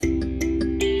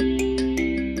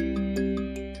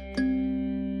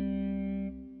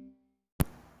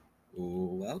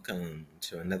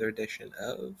to another edition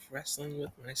of Wrestling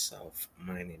with Myself.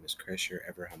 My name is Chris, your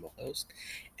ever humble host,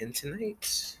 and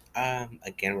tonight,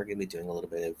 again, we're going to be doing a little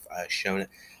bit of showing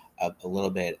a little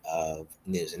bit of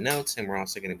news and notes, and we're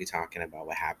also going to be talking about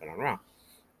what happened on Raw.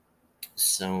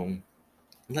 So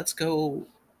let's go.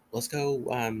 Let's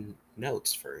go.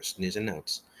 Notes first. News and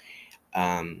notes.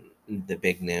 The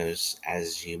big news,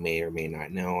 as you may or may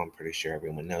not know, I'm pretty sure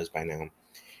everyone knows by now.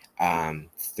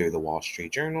 Through the Wall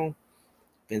Street Journal,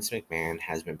 Vince McMahon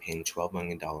has been paying $12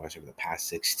 million over the past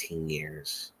 16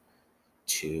 years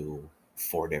to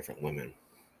four different women.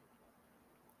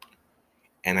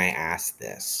 And I asked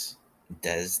this,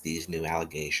 does these new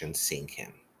allegations sink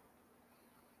him?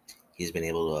 He's been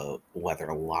able to weather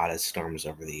a lot of storms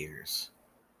over the years.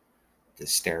 The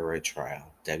steroid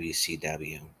trial,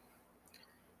 WCW,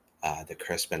 the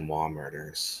Chris Benoit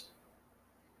murders.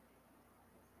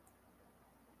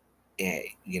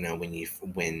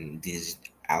 When these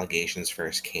allegations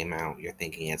first came out, you're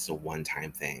thinking it's a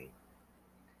one-time thing.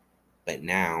 But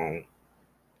now,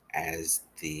 as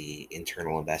the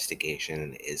internal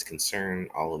investigation is concerned,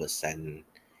 all of a sudden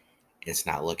it's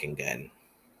not looking good.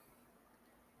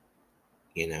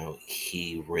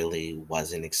 He really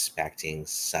wasn't expecting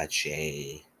such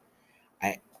a.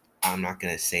 I, I'm not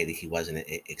going to say that he wasn't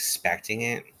expecting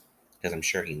it, because I'm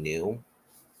sure he knew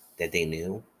that they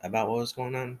knew about what was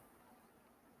going on,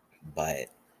 but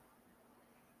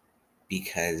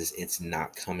because it's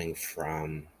not coming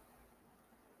from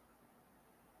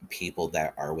people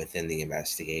that are within the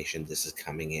investigation, this is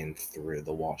coming in through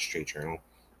the Wall Street Journal.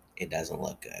 It doesn't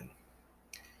look good.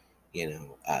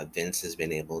 Vince has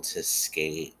been able to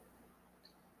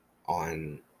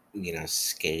on,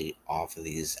 skate off of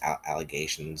these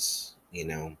allegations.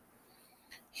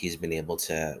 He's been able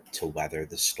to weather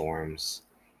the storms,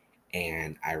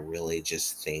 and I really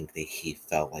just think that he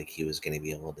felt like he was going to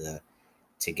be able to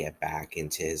get back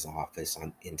into his office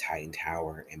in Titan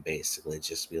Tower and basically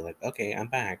just be like, okay, I'm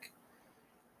back.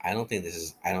 I don't think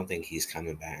he's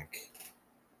coming back.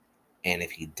 And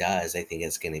if he does, I think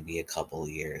it's going to be a couple of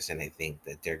years. And I think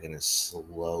that they're going to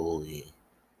slowly,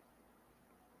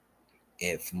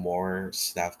 if more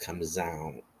stuff comes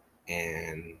out,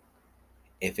 and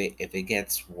if it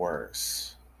gets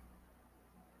worse,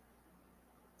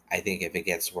 I think if it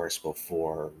gets worse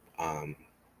before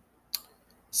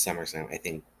SummerSlam, I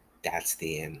think that's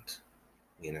the end.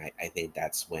 I think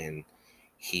that's when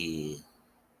he,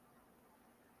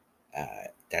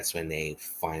 that's when they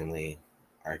finally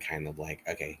are kind of like,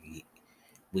 okay,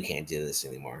 we can't do this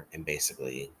anymore, and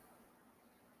basically,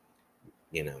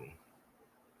 you know,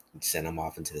 send him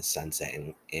off into the sunset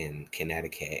in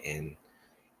Connecticut and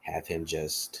have him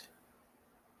just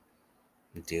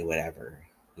do whatever,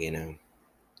 you know.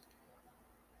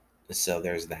 So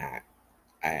there's that.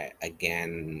 I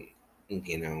again,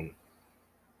 you know,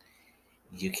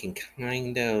 you can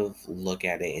kind of look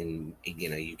at it in,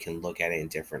 you can look at it in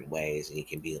different ways, and you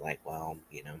can be like, well,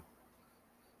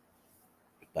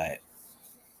 but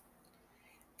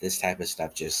this type of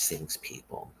stuff just sinks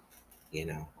people, you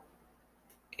know.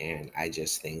 And I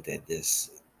just think that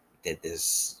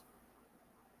this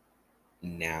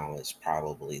now is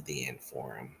probably the end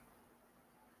for him.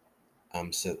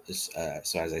 So as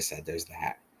I said, there's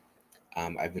that.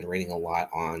 I've been reading a lot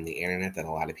on the internet that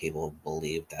a lot of people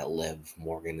believe that Liv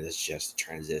Morgan is just a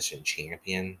transition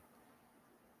champion.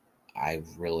 I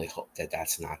really hope that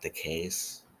that's not the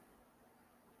case.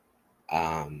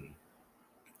 Um,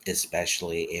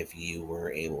 Especially if you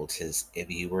were able to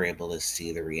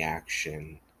see the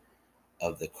reaction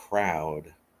of the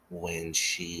crowd when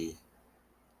she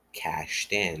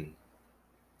cashed in.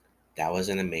 That was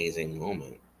an amazing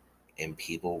moment, and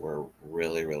people were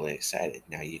really, really excited.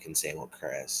 Now you can say, well,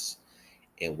 Chris,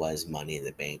 it was Money in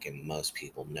the Bank, and most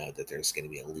people know that there's going to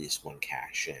be at least one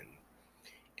cash in,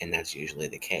 and that's usually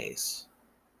the case.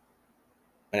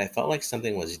 But I felt like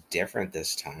something was different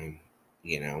this time.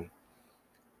 You know,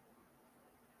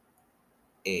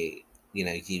 a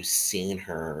you've seen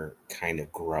her kind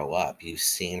of grow up. You've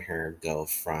seen her go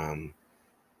from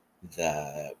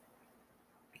the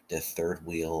third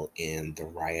wheel in the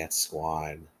Riot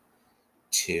Squad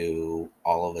to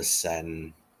all of a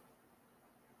sudden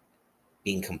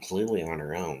being completely on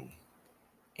her own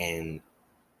and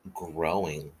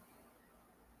growing,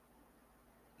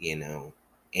 you know,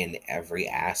 in every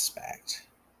aspect.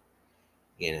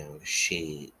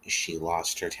 She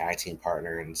lost her tag team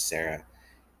partner in Sarah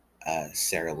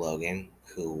Logan,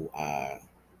 who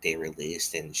they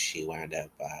released, and she wound up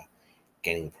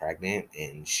getting pregnant,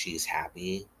 and she's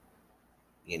happy,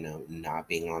 not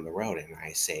being on the road. And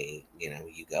I say,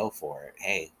 you go for it.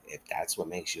 Hey, if that's what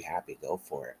makes you happy, go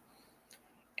for it.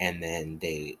 and then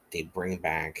they bring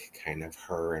back kind of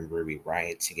her and Ruby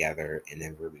Riot together, and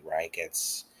then Ruby Riot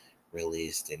gets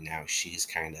released, and now she's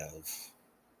kind of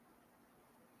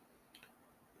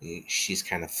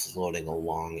floating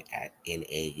along at in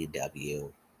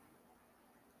AEW.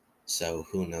 So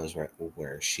who knows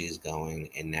where she's going?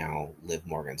 And now Liv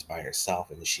Morgan's by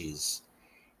herself, and she's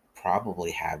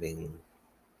probably having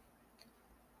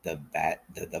the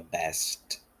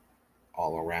best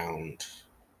all around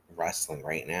wrestling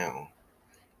right now.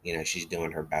 She's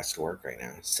doing her best work right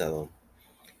now. So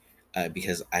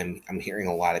because I'm hearing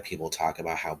a lot of people talk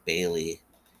about how Bailey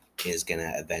is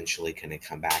gonna eventually kind of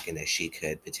come back, and that she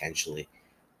could potentially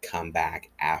come back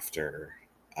after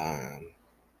um,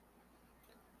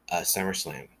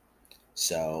 SummerSlam.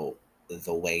 So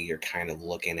the way you're kind of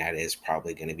looking at it is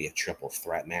probably going to be a triple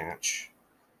threat match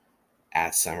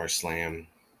at SummerSlam,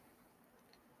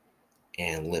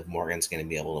 and Liv Morgan's going to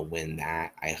be able to win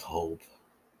that, I hope.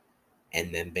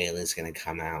 And then Bailey's going to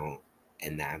come out,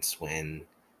 and that's when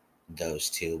those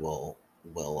two will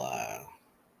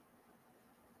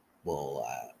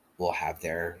will have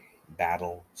their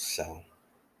battle. So,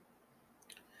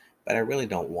 but I really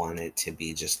don't want it to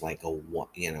be just like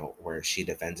where she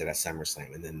defends it at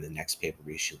SummerSlam, and then the next pay per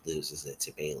view she loses it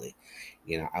to Bailey.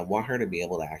 I want her to be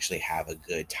able to actually have a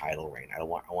good title reign. I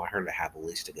want her to have at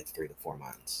least a good 3 to 4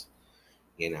 months.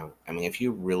 I mean, if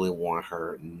you really want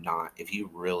to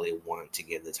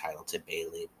give the title to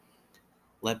Bailey,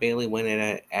 let Bailey win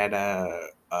it at a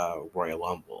Royal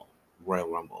Rumble.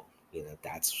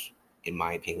 That's, in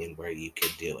my opinion, where you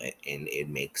could do it, and it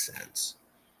makes sense.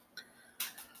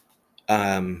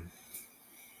 Um,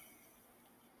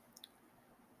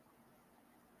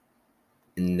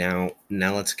 now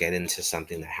let's get into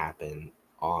something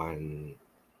on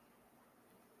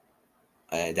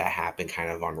that happened kind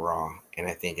of on Raw, and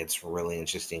I think it's really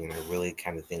interesting, and I really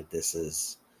kind of think this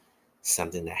is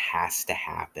something that has to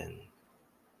happen,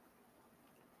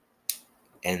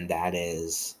 and that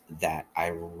is that I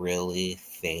really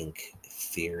think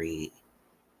Theory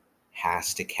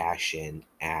has to cash in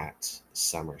at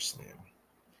SummerSlam.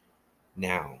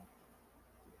 Now,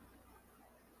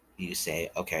 you say,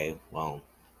 okay, well,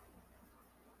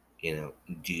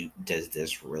 is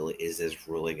this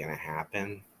really going to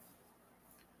happen?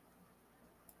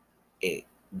 It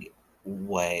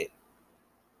what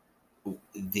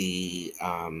the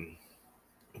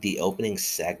the opening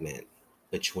segment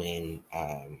between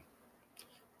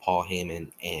Paul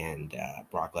Heyman and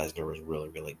Brock Lesnar was really,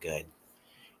 really good.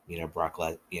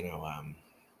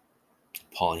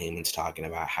 Paul Heyman's talking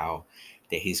about how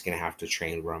that he's going to have to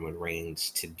train Roman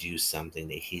Reigns to do something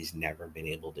that he's never been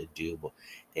able to do, but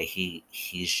that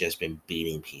he's just been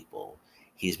beating people.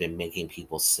 He's been making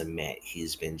people submit.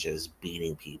 He's been just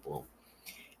beating people,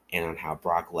 and on how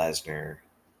Brock Lesnar,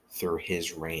 through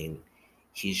his reign,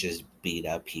 he's just beat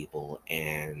up people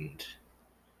and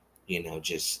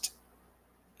just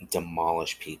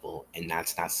demolish people, and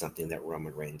that's not something that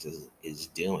Roman Reigns is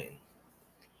doing.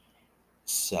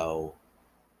 So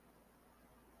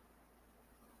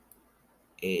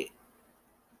it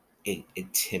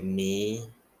it to me,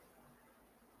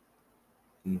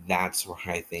 that's where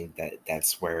I think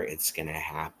that's where it's gonna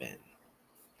happen.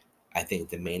 I think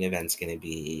the main event's gonna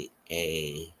be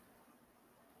a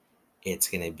it's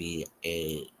gonna be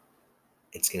a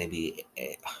it's gonna be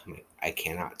a, I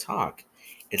cannot talk.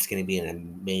 It's gonna be an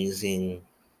amazing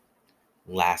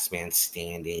last man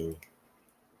standing,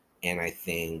 and I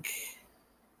think,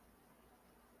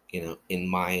 in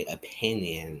my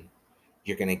opinion,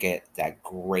 you're gonna get that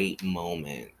great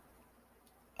moment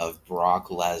of Brock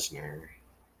Lesnar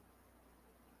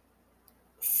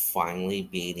finally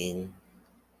beating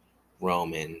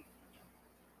Roman.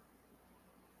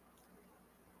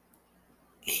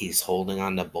 He's holding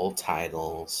on to both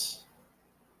titles,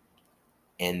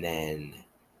 and then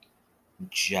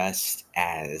just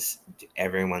as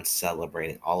everyone's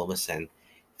celebrating, all of a sudden,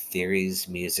 Theory's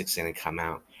music's gonna come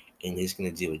out, and he's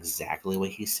gonna do exactly what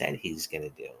he said he's gonna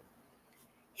do.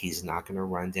 He's not gonna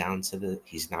run down to the.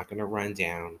 He's not gonna run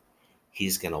down.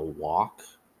 He's gonna walk,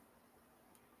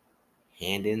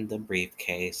 hand in the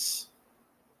briefcase,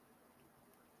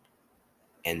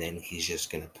 and then he's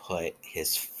just going to put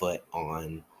his foot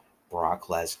on Brock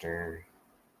Lesnar,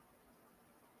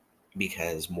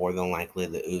 because more than likely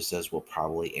the Usos will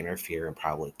probably interfere and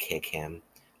probably kick him,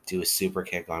 do a super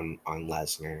kick on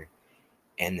Lesnar,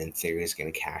 and then Theory is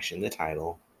going to cash in,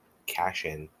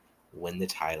 win the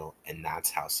title, and that's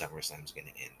how SummerSlam's going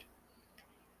to end.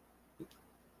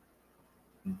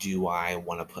 Do I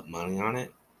want to put money on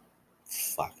it?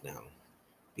 Fuck no,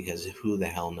 because who the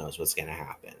hell knows what's going to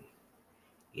happen,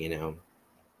 you know?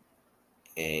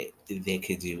 They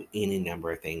could do any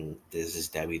number of things. This is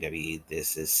WWE.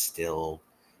 This is still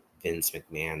Vince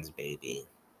McMahon's baby.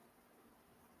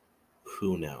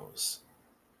 Who knows?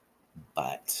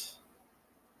 But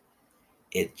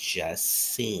it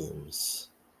just seems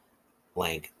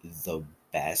like the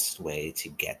best way to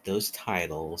get those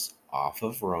titles off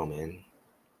of Roman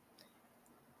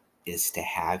is to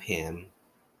have him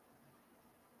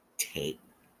take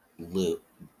lo-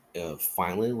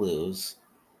 finally lose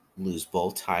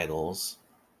both titles,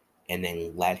 and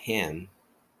then let him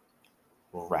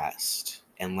rest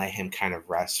and let him kind of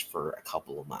rest for a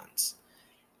couple of months.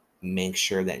 Make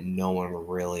sure that no one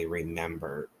really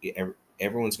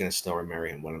everyone's going to still remember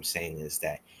him. What I'm saying is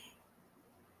that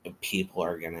people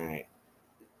are going to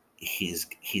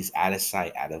he's out of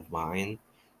sight, out of mind,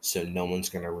 so no one's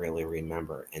going to really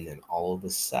remember, and then all of a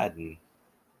sudden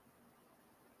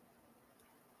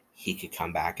he could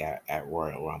come back at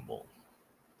Royal Rumble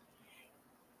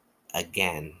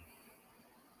again.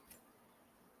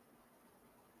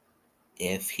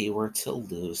 If he were to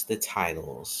lose the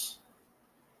titles,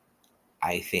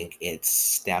 I think it's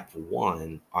step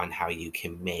one on how you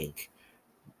can make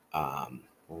um,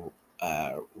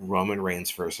 Roman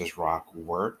Reigns versus Rock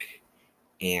work,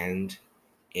 and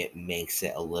it makes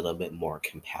it a little bit more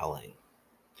compelling,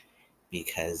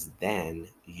 because then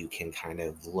you can kind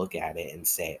of look at it and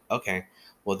say, okay,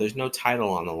 well, there's no title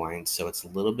on the line, so it's a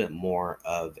little bit more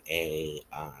of it,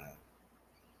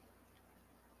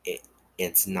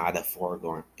 it's not a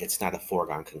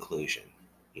foregone conclusion.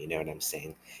 You know what I'm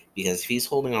saying? Because if he's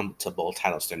holding on to both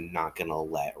titles, they're not gonna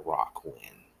let Rock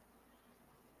win,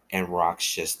 and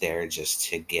Rock's just there just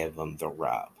to give him the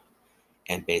rub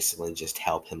and basically just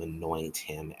help him anoint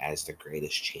him as the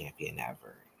greatest champion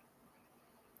ever.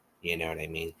 You know what I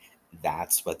mean?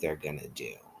 That's what they're gonna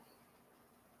do.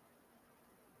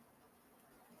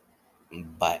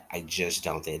 But I just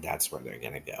don't think that's where they're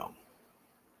gonna go.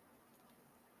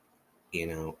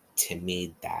 To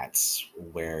me, that's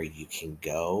where you can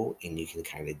go and you can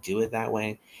kind of do it that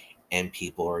way, and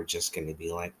people are just going to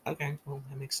be like, okay, well,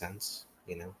 that makes sense.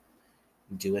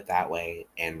 Do it that way,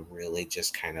 and really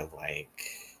just kind of like,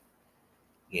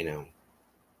 you know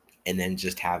and then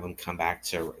just have him come back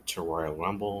to Royal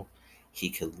Rumble. He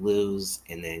could lose,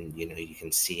 and then you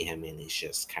can see him, and he's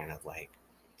just kind of like,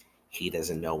 he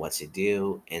doesn't know what to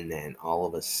do, and then all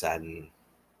of a sudden,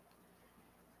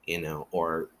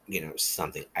 or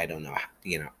something. I don't know.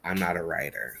 I'm not a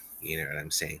writer. You know what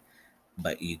I'm saying?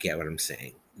 But you get what I'm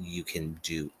saying. You can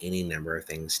do any number of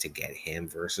things to get him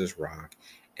versus Rock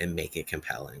and make it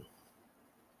compelling.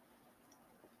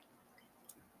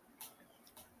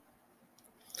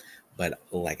 But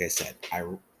like I said,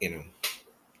 you know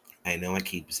I know I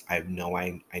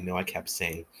kept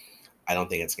saying I don't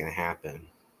think it's going to happen.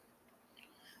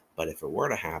 But if it were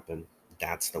to happen,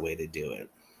 that's the way to do it.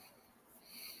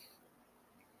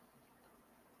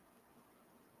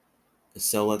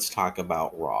 So let's talk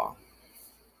about Raw.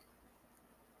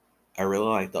 I really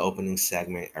like the opening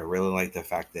segment. I really like the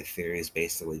fact that Theory is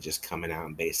basically just coming out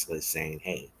and basically saying,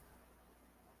 hey,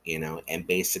 and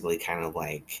basically kind of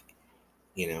like,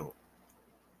 you know,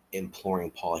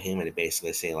 imploring Paul Heyman to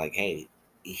basically say, like, hey,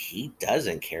 he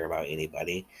doesn't care about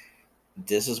anybody.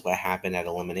 This is what happened at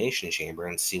Elimination Chamber,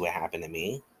 and see what happened to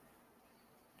me.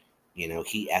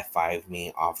 He F5'd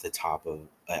me off the top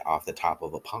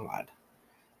of a pod.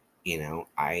 He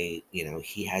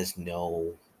has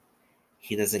no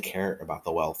he doesn't care about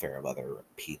the welfare of other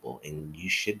people, and you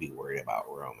should be worried about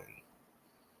Roman.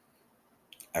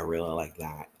 I really like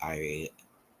that. I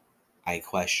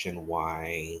question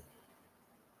why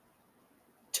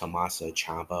Tommaso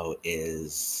Ciampa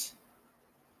is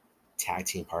tag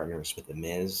team partners with The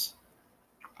Miz.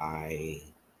 I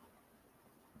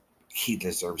He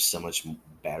deserves so much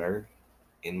better,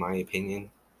 in my opinion.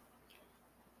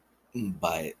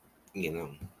 But you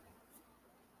know,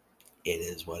 it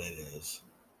is what it is.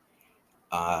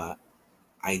 Uh,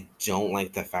 I don't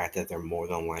like the fact that they're more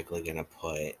than likely going to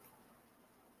put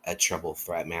a triple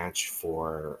threat match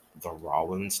for the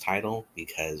Rollins title,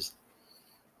 because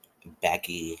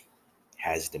Becky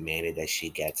has demanded that she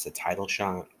gets a title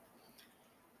shot.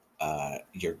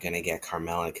 You're gonna get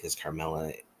Carmella because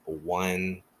Carmella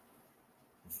won,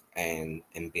 and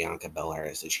Bianca Belair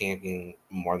is the champion.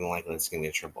 More than likely, it's gonna be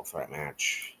a triple threat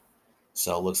match.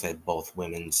 So it looks like both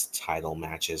women's title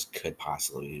matches could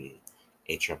possibly be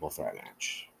a triple threat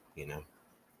match. You know,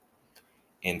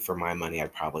 and for my money,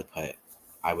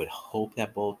 I would hope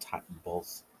that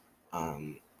both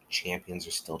um, champions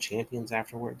are still champions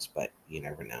afterwards, but you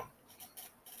never know.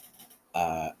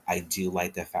 I do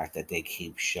like the fact that they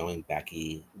keep showing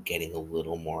Becky getting a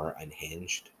little more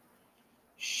unhinged.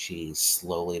 she's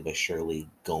slowly but surely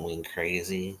going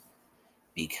crazy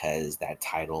because that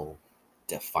title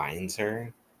defines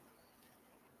her.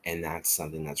 And that's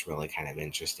something that's really kind of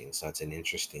interesting. So it's an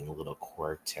interesting little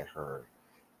quirk to her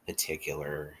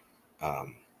particular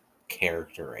um,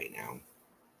 character right now.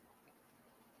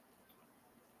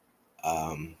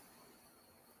 Um,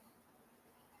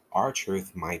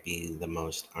 R-Truth might be the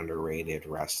most underrated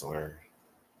wrestler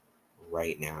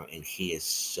right now, and he is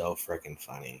so freaking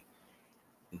funny.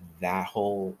 That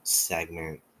whole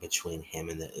segment between him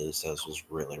and the Usos was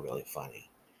really, really funny.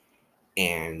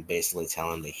 And basically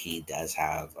telling that he does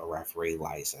have a referee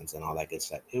license and all that good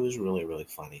stuff. It was really, really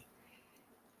funny.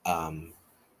 Um,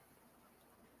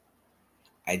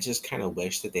 I just kind of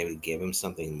wish that they would give him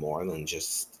something more than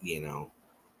just,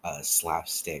 a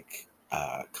slapstick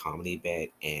comedy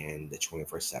bit and the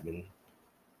 24/7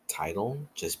 title,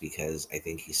 just because I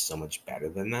think he's so much better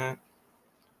than that.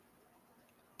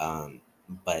 Um,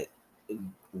 but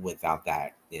without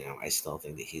that, I still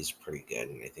think that he's pretty good,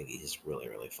 and I think he's really,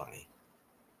 really funny.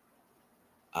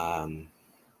 Um,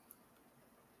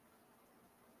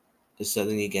 so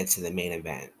then you get to the main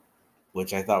event,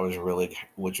 which I thought was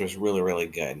which was really, really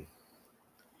good,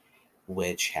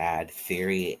 which had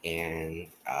Theory and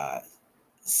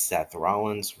Seth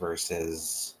Rollins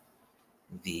versus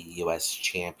the U.S.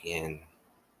 champion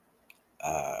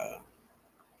uh,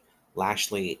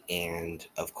 Lashley and,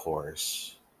 of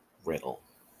course, Riddle.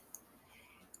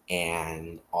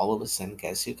 And all of a sudden,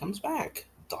 guess who comes back?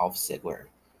 Dolph Ziggler.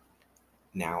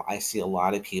 Now, I see a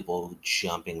lot of people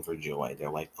jumping for joy. They're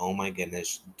like, oh my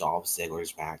goodness, Dolph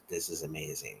Ziggler's back. This is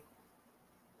amazing.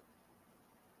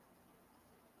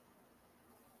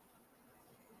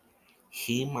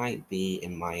 He might be,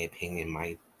 in my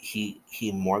opinion,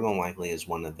 he more than likely is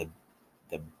one of the,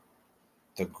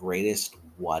 the greatest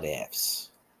what ifs,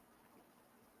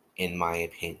 in my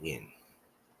opinion,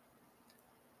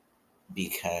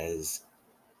 because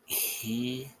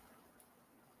he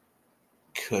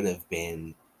could have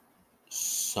been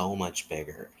so much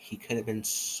bigger. He could have been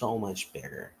so much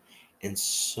bigger and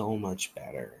so much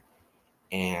better.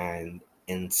 And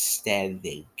instead,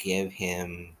 they give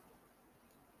him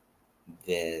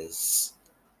this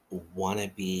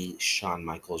wannabe Shawn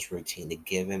Michaels routine. They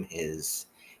give him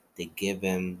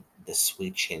the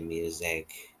sweet chin music.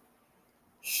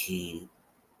 He,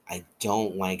 I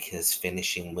don't like his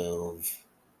finishing move.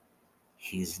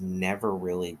 He's never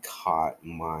really caught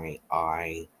my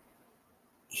eye.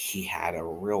 He had a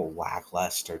real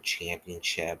lackluster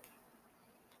championship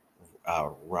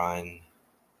run.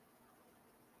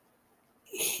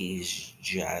 He's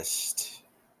just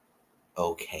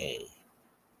okay,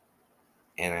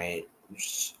 and I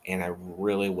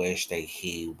really wish that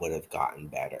he would have gotten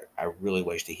better. I really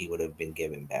wish that he would have been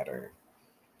given better.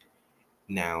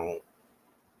 Now,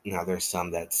 now there's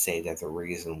some that say that the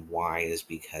reason why is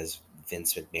because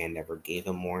Vince McMahon never gave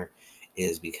him more,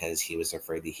 is because he was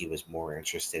afraid that he was more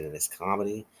interested in his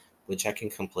comedy, which I can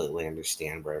completely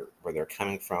understand where they're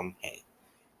coming from. Hey,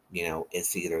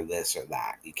 it's either this or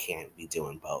that. You can't be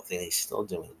doing both. And he's still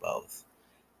doing both.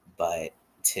 But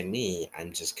to me,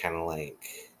 I'm just kind of like,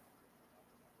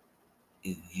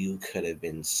 you could have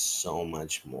been so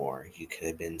much more. You could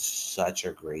have been such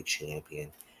a great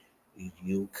champion.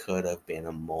 You could have been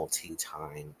a multi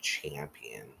time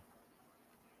champion.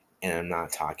 And I'm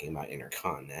not talking about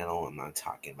Intercontinental. I'm not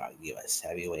talking about US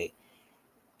Heavyweight.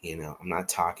 I'm not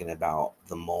talking about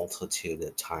the multitude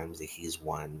of times that he's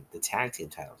won the tag team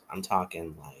titles. I'm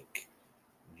talking like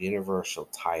Universal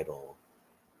title,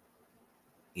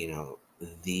 you know,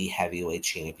 the heavyweight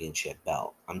championship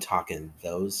belt. I'm talking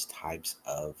those types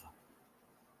of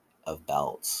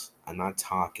belts. I'm not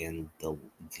talking the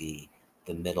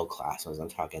the middle class ones. I'm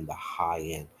talking the high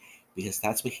end, because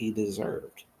that's what he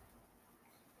deserved.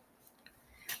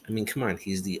 I mean, come on,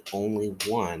 he's the only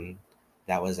one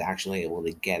that was actually able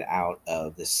to get out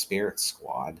of the Spirit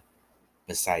Squad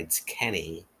besides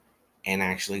Kenny and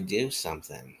actually do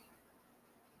something.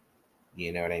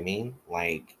 You know what I mean?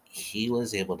 Like, he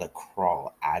was able to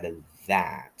crawl out of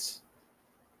that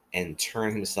and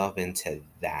turn himself into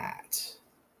that.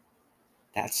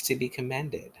 That's to be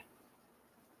commended.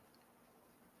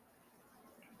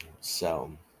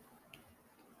 So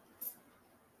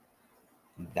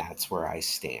that's where I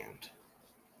stand.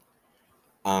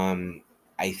 Um,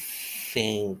 I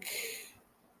think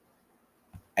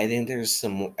I think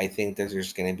that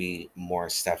there's going to be more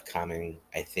stuff coming.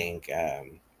 I think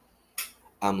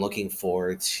I'm looking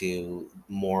forward to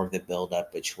more of the build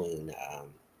up between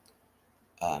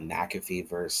McAfee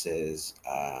versus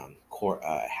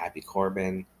Happy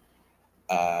Corbin.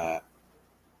 Uh,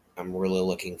 I'm really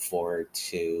looking forward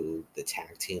to the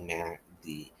tag team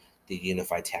the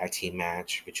unified tag team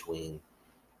match between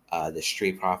the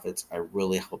Street Profits. I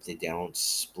really hope they don't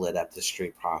split up the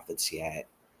Street Profits yet.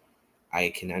 I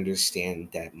can understand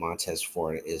that Montez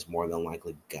Ford is more than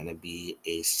likely gonna be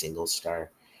a single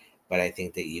star, but I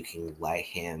think that you can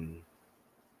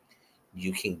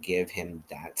give him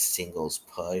that singles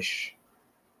push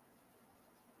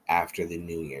after the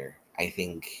new year.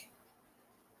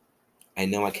 I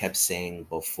know I kept saying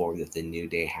before that the New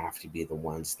Day have to be the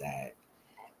ones that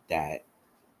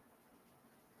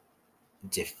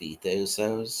defeat the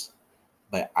Usos,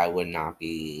 but I would not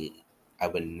be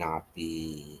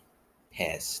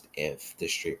pissed if the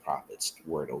Street Profits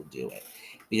were to do it,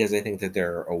 because I think that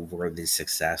they're a worthy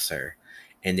successor,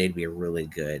 and they'd be really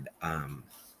good at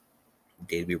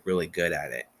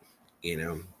it. You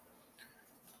know,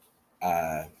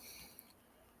 uh,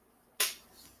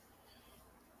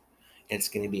 it's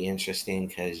going to be interesting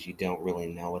because you don't really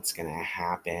know what's going to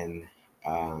happen.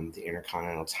 The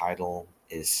Intercontinental title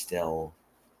is still,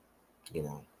 you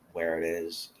know, where it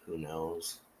is. Who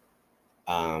knows?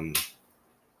 Um,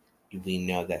 we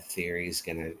know that Theory's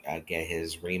gonna get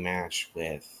his rematch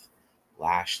with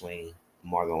Lashley.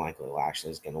 More than likely,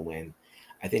 Lashley's gonna win.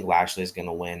 I think Lashley's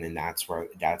gonna win, and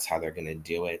that's how they're gonna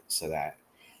do it, so that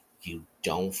you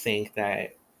don't think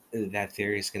that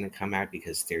Theory's gonna come out,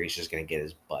 because Theory's just gonna get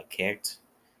his butt kicked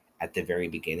at the very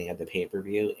beginning of the pay per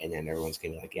view, and then everyone's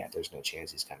gonna be like, "Yeah, there's no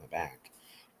chance he's coming back,"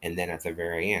 and then at the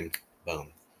very end,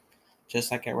 boom,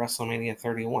 just like at WrestleMania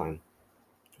 31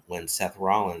 when Seth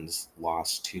Rollins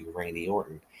lost to Randy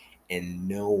Orton, and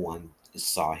no one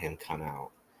saw him come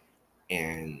out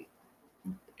and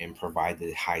provide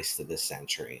the heist of the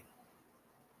century.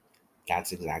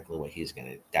 That's exactly what's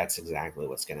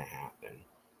gonna happen.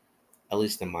 At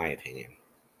least in my opinion.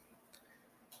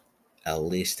 At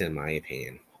least in my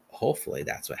opinion. Hopefully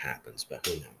that's what happens, but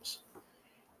who knows?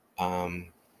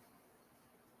 Um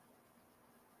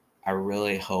I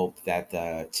really hope that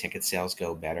the ticket sales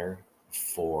go better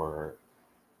for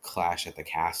Clash at the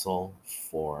Castle,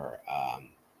 for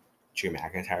Drew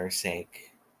McIntyre's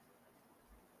sake.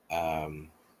 Um,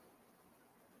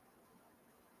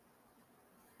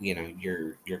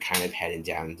 you're kind of heading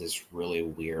down this really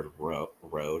weird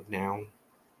road now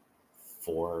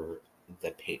for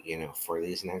for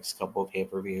these next couple of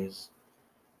pay-per-views,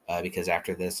 because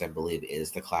after this I believe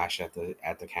is the Clash at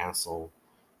the Castle,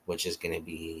 which is going to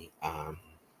be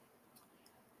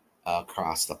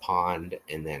across the pond,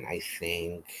 and then I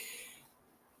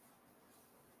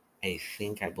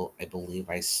believe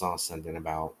I saw something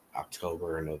about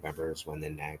October or November is when the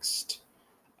next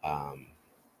um,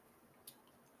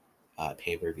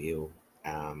 pay-per-view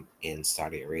in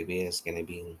Saudi Arabia is going to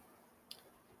be.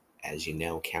 As you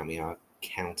know, count me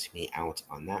out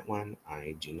on that one.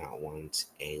 I do not want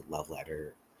a love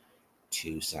letter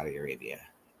to Saudi Arabia.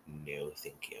 No,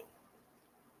 thank you.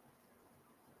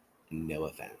 No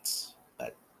offense,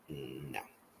 but no.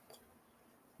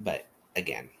 But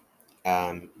again,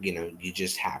 you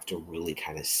just have to really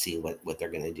kind of see what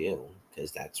they're gonna do,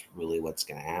 because that's really what's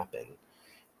gonna happen.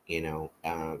 You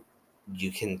know,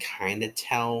 you can kind of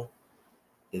tell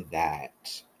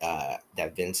that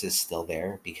Vince is still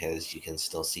there, because you can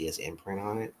still see his imprint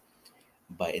on it.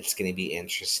 But it's going to be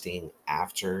interesting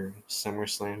after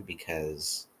SummerSlam,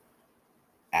 because,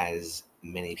 as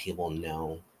many people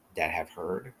know that have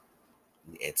heard,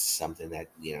 it's something that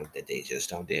that they just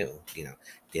don't do.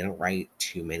 They don't write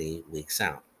too many weeks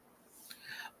out.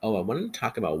 Oh, I wanted to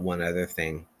talk about one other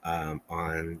thing.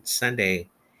 On Sundays,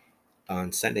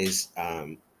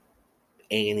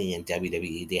 A&E and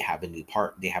WWE, they have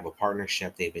a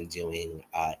partnership. They've been doing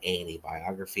A&E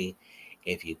biography.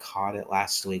 If you caught it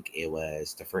last week, it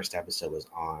was the first episode was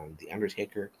on The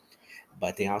Undertaker,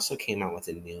 but they also came out with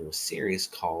a new series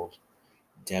called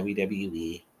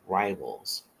WWE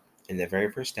Rivals. And the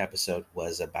very first episode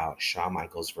was about Shawn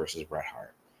Michaels versus Bret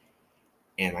Hart.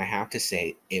 And I have to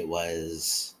say, it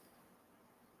was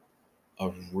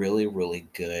a really, really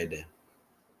good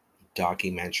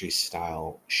documentary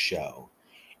style show.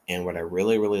 And what I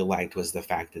really, really liked was the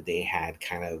fact that they had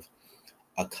kind of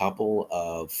a couple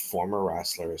of former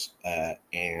wrestlers,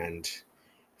 and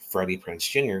Freddie Prinze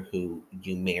Jr., who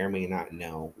you may or may not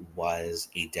know was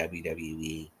a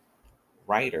WWE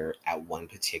writer at one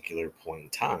particular point in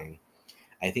time.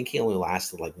 I think he only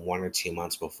lasted like 1 or 2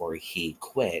 months before he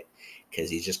quit, because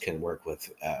he just couldn't work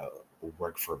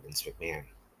for Vince McMahon.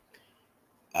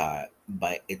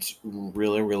 But it's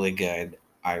really, really good.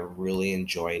 I really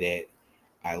enjoyed it.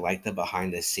 I like the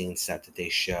behind the scenes stuff that they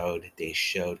showed. They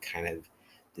showed kind of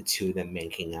the two of them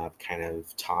making up, kind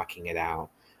of talking it out.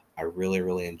 I really,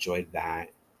 really enjoyed that.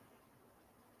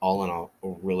 all in all, a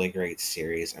really great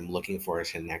series. I'm looking forward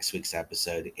to next week's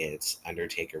episode. It's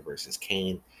Undertaker versus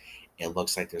Kane. It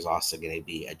looks like there's also going to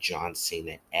be a John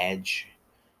Cena Edge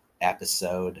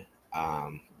episode.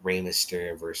 Rey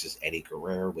Mysterio versus Eddie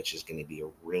Guerrero, which is going to be a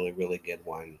really, really good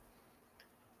one.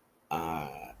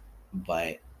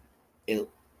 But it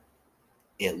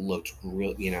looked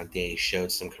real. They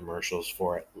showed some commercials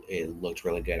for it. It looked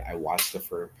really good. I watched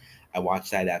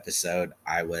that episode.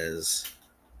 I was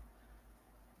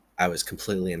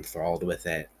completely enthralled with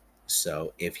it.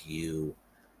 So if you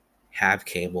have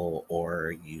cable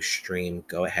or you stream,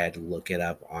 go ahead and look it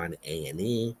up on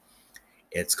A&E.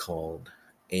 It's called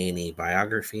A&E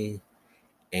Biography,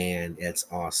 and it's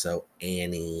also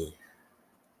A&E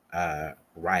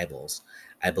Rivals.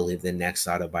 I believe the next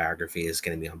autobiography is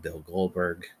going to be on Bill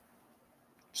Goldberg.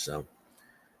 So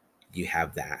you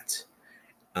have that.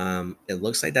 It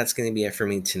looks like that's going to be it for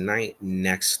me tonight.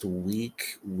 Next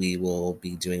week, we will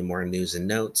be doing more news and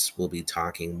notes. We'll be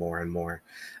talking more and more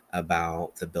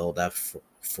about the build up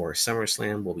for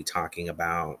SummerSlam. We'll be talking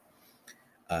about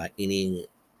any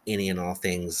and all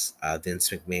things Vince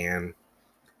McMahon,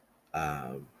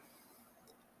 um,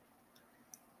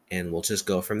 and we'll just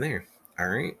go from there. All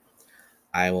right.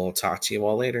 I will talk to you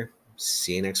all later.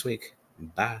 See you next week.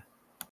 Bye.